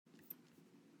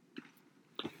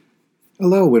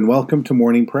Hello and welcome to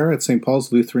morning prayer at St.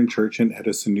 Paul's Lutheran Church in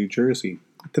Edison, New Jersey.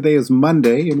 Today is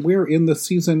Monday and we're in the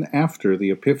season after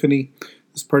the Epiphany.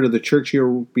 This part of the church year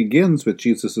begins with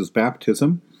Jesus'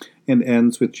 baptism and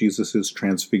ends with Jesus'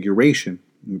 transfiguration.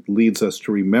 It leads us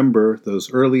to remember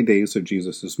those early days of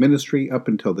Jesus' ministry up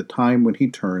until the time when he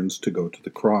turns to go to the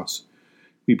cross.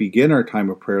 We begin our time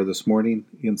of prayer this morning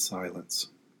in silence.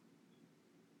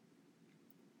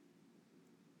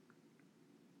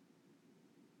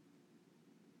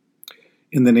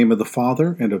 In the name of the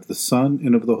Father, and of the Son,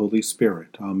 and of the Holy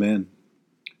Spirit. Amen.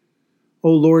 O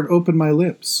Lord, open my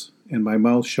lips, and my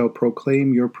mouth shall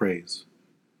proclaim your praise.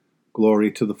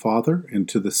 Glory to the Father, and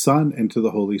to the Son, and to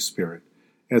the Holy Spirit,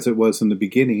 as it was in the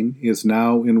beginning, is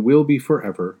now, and will be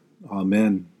forever.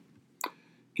 Amen.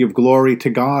 Give glory to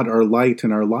God, our light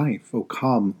and our life. O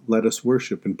come, let us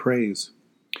worship and praise.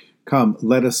 Come,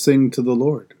 let us sing to the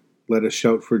Lord. Let us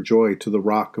shout for joy to the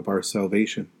rock of our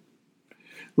salvation.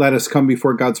 Let us come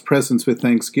before God's presence with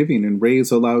thanksgiving and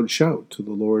raise a loud shout to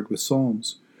the Lord with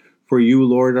psalms. For you,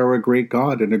 Lord, are a great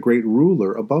God and a great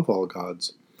ruler above all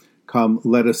gods. Come,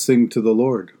 let us sing to the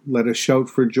Lord. Let us shout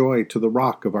for joy to the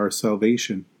rock of our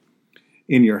salvation.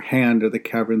 In your hand are the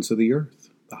caverns of the earth.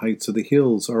 The heights of the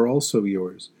hills are also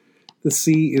yours. The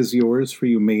sea is yours, for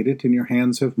you made it, and your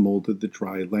hands have molded the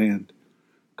dry land.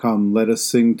 Come, let us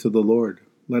sing to the Lord.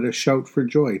 Let us shout for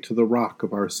joy to the rock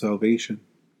of our salvation.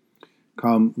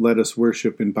 Come, let us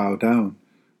worship and bow down.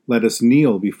 Let us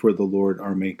kneel before the Lord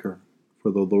our Maker.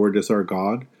 For the Lord is our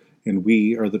God, and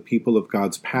we are the people of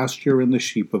God's pasture and the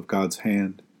sheep of God's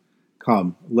hand.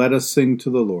 Come, let us sing to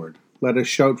the Lord. Let us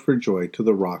shout for joy to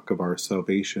the rock of our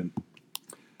salvation.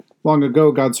 Long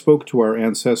ago, God spoke to our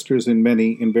ancestors in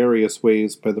various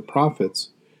ways by the prophets,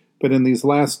 but in these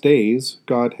last days,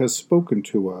 God has spoken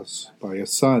to us by a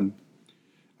Son.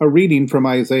 A reading from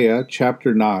Isaiah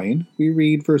chapter 9. We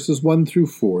read verses 1 through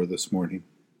 4 this morning.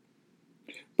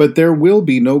 But there will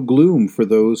be no gloom for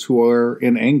those who are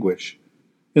in anguish.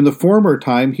 In the former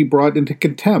time he brought into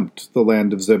contempt the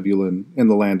land of Zebulun and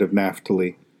the land of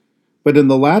Naphtali. But in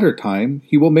the latter time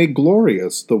he will make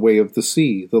glorious the way of the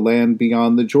sea, the land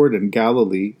beyond the Jordan,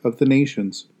 Galilee of the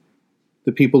nations.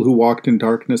 The people who walked in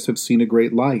darkness have seen a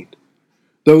great light.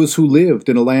 Those who lived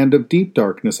in a land of deep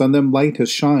darkness, on them light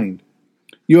has shined.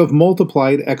 You have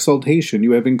multiplied exultation,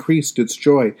 you have increased its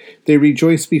joy. They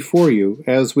rejoice before you,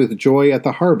 as with joy at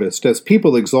the harvest, as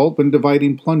people exult when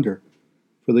dividing plunder.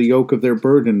 For the yoke of their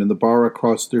burden and the bar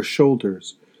across their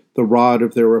shoulders, the rod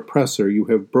of their oppressor you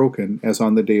have broken, as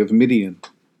on the day of Midian.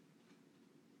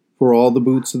 For all the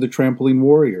boots of the trampling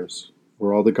warriors,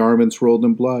 or all the garments rolled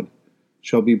in blood,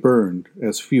 shall be burned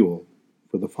as fuel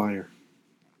for the fire.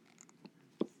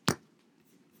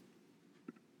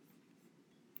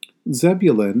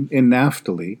 Zebulun and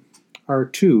Naphtali are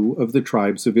two of the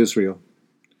tribes of Israel.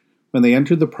 When they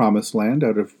entered the Promised Land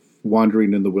out of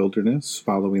wandering in the wilderness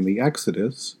following the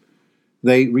Exodus,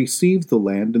 they received the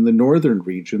land in the northern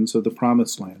regions of the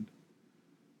Promised Land.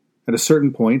 At a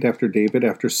certain point after David,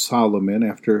 after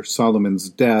Solomon's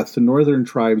death, the northern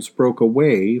tribes broke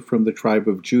away from the tribe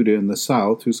of Judah in the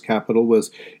south, whose capital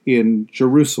was in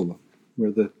Jerusalem,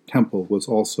 where the temple was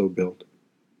also built.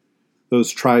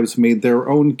 Those tribes made their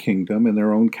own kingdom and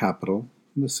their own capital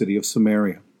in the city of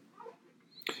Samaria.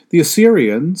 The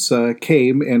Assyrians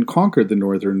came and conquered the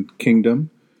northern kingdom,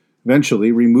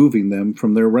 eventually removing them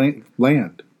from their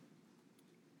land.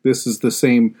 This is the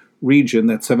same region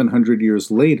that 700 years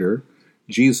later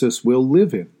Jesus will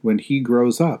live in when he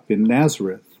grows up in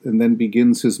Nazareth and then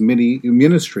begins his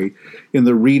ministry in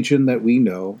the region that we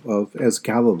know of as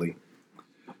Galilee.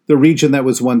 The region that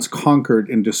was once conquered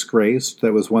and disgraced,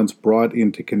 that was once brought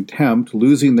into contempt,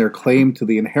 losing their claim to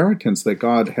the inheritance that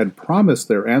God had promised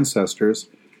their ancestors,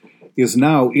 is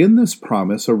now in this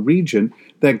promise a region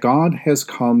that God has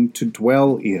come to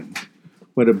dwell in.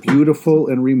 What a beautiful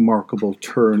and remarkable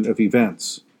turn of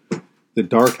events. The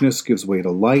darkness gives way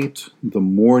to light, the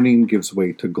mourning gives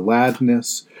way to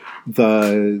gladness,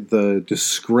 the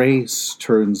disgrace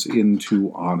turns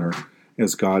into honor,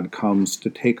 as God comes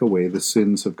to take away the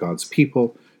sins of God's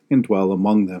people and dwell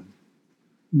among them.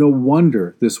 No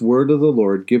wonder this word of the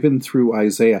Lord given through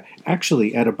Isaiah,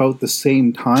 actually at about the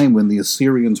same time when the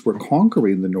Assyrians were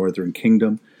conquering the northern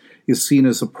kingdom, is seen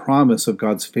as a promise of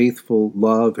God's faithful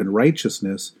love and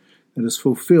righteousness that is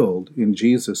fulfilled in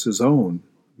Jesus' own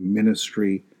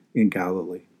ministry in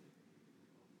Galilee.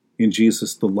 In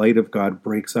Jesus, the light of God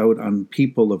breaks out on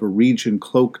people of a region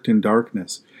cloaked in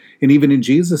darkness. And even in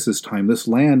Jesus' time, this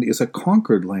land is a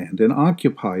conquered land and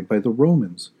occupied by the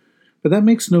Romans. But that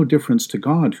makes no difference to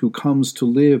God, who comes to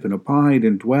live and abide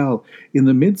and dwell in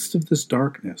the midst of this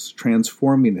darkness,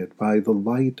 transforming it by the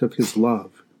light of his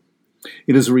love.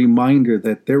 It is a reminder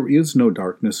that there is no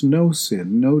darkness, no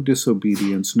sin, no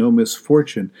disobedience, no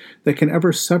misfortune that can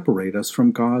ever separate us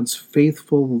from God's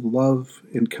faithful love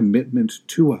and commitment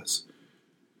to us.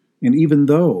 And even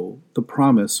though the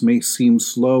promise may seem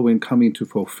slow in coming to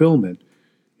fulfillment,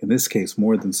 in this case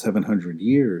more than 700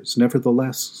 years,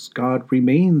 nevertheless, God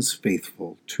remains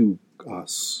faithful to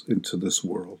us and to this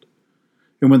world.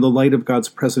 And when the light of God's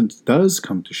presence does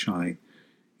come to shine,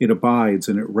 it abides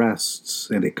and it rests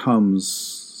and it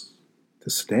comes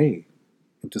to stay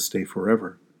and to stay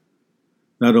forever.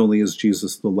 Not only is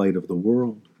Jesus the light of the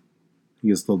world, he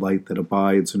is the light that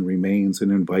abides and remains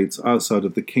and invites us out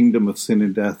of the kingdom of sin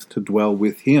and death to dwell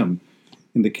with him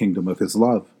in the kingdom of his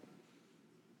love.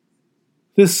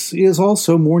 This is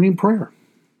also morning prayer.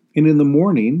 And in the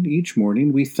morning, each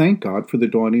morning, we thank God for the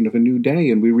dawning of a new day,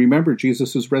 and we remember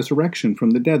Jesus' resurrection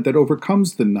from the dead that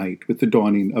overcomes the night with the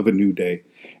dawning of a new day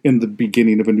and the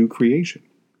beginning of a new creation.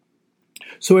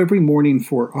 So every morning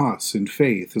for us in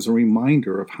faith is a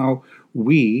reminder of how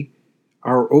we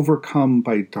are overcome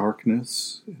by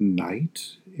darkness and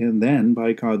night, and then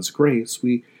by God's grace,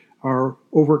 we are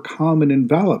overcome and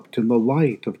enveloped in the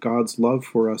light of God's love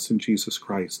for us in Jesus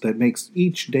Christ that makes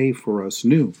each day for us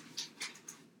new.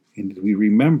 And we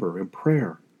remember in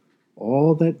prayer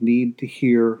all that need to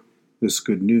hear this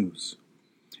good news.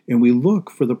 And we look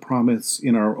for the promise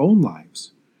in our own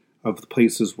lives of the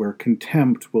places where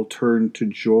contempt will turn to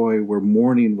joy, where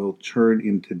mourning will turn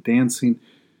into dancing,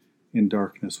 and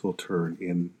darkness will turn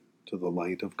into the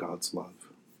light of God's love.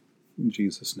 In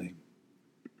Jesus' name.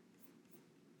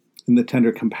 In the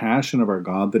tender compassion of our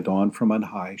God, the dawn from on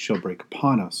high shall break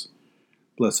upon us.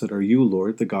 Blessed are you,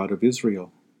 Lord, the God of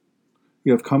Israel.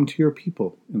 You have come to your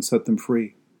people and set them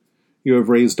free. You have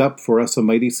raised up for us a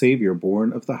mighty Savior,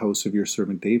 born of the house of your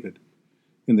servant David.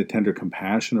 In the tender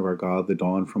compassion of our God, the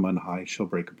dawn from on high shall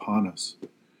break upon us.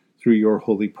 Through your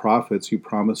holy prophets you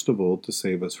promised of old to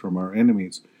save us from our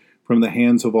enemies, from the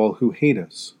hands of all who hate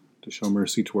us, to show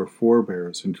mercy to our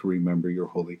forebears, and to remember your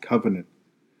holy covenant.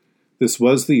 This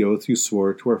was the oath you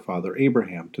swore to our father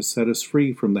Abraham, to set us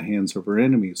free from the hands of our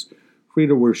enemies, free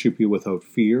to worship you without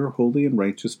fear, holy and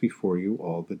righteous before you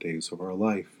all the days of our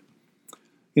life.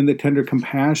 In the tender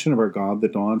compassion of our God, the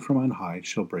dawn from on high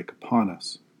shall break upon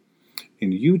us.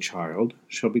 And you, child,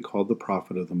 shall be called the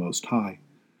prophet of the Most High,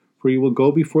 for you will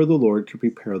go before the Lord to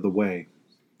prepare the way,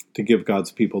 to give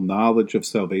God's people knowledge of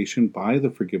salvation by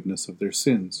the forgiveness of their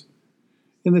sins.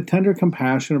 In the tender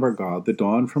compassion of our God, the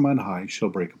dawn from on high shall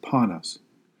break upon us,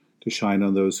 to shine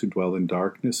on those who dwell in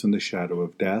darkness and the shadow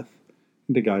of death,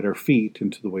 and to guide our feet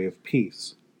into the way of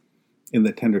peace. In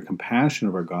the tender compassion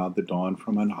of our God, the dawn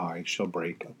from on high shall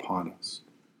break upon us.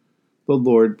 The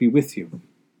Lord be with you.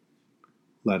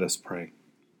 Let us pray.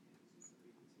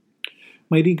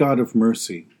 Mighty God of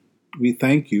mercy, we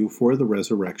thank you for the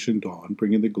resurrection dawn,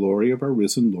 bringing the glory of our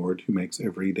risen Lord who makes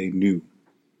every day new.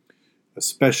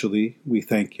 Especially, we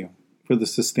thank you for the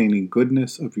sustaining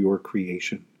goodness of your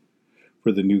creation,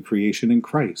 for the new creation in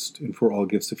Christ, and for all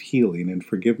gifts of healing and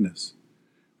forgiveness,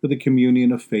 for the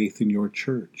communion of faith in your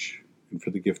church, and for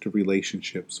the gift of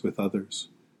relationships with others.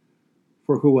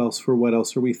 For what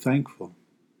else are we thankful?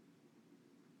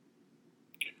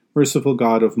 Merciful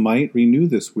God of might, renew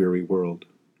this weary world,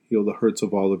 heal the hurts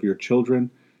of all of your children,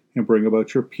 and bring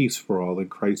about your peace for all in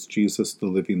Christ Jesus, the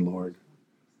living Lord.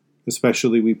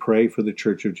 Especially we pray for the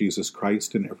Church of Jesus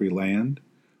Christ in every land,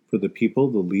 for the people,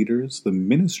 the leaders, the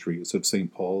ministries of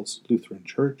St. Paul's Lutheran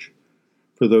Church,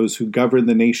 for those who govern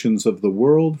the nations of the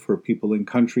world, for people in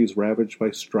countries ravaged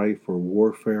by strife or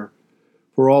warfare,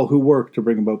 for all who work to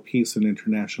bring about peace and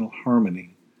international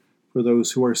harmony, for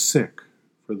those who are sick,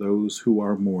 for those who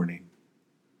are mourning,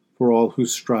 for all who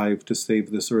strive to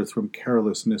save this earth from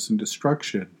carelessness and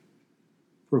destruction.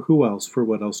 For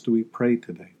what else do we pray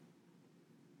today?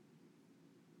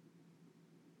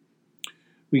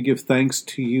 We give thanks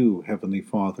to you, Heavenly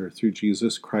Father, through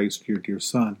Jesus Christ, your dear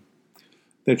Son,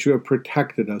 that you have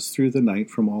protected us through the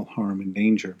night from all harm and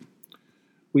danger.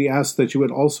 We ask that you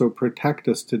would also protect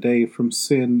us today from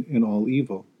sin and all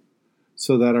evil,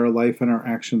 so that our life and our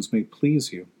actions may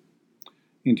please you.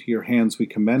 Into your hands we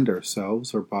commend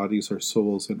ourselves, our bodies, our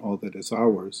souls, and all that is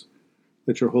ours,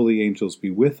 that your holy angels be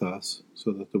with us,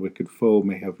 so that the wicked foe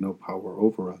may have no power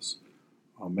over us.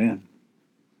 Amen.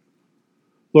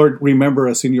 Lord, remember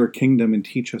us in your kingdom and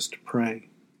teach us to pray.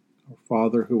 Our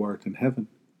Father who art in heaven,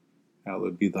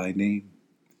 hallowed be thy name.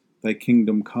 Thy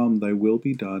kingdom come, thy will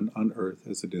be done on earth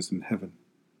as it is in heaven.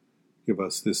 Give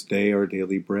us this day our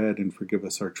daily bread, and forgive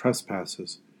us our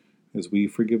trespasses, as we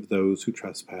forgive those who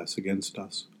trespass against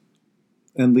us.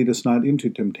 And lead us not into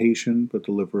temptation, but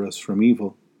deliver us from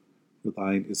evil. For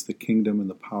thine is the kingdom and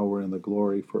the power and the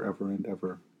glory forever and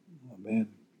ever. Amen.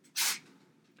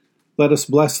 Let us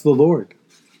bless the Lord.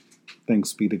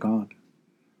 Thanks be to God.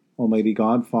 Almighty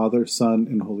God, Father, Son,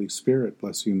 and Holy Spirit,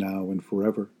 bless you now and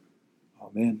forever.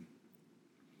 Amen.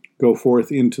 Go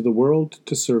forth into the world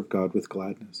to serve God with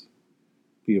gladness.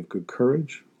 Be of good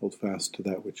courage, hold fast to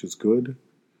that which is good.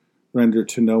 Render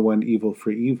to no one evil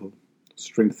for evil.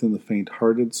 Strengthen the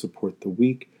faint-hearted, support the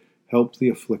weak, help the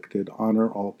afflicted, honor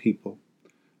all people.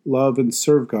 Love and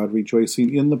serve God,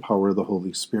 rejoicing in the power of the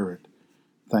Holy Spirit.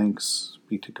 Thanks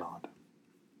be to God.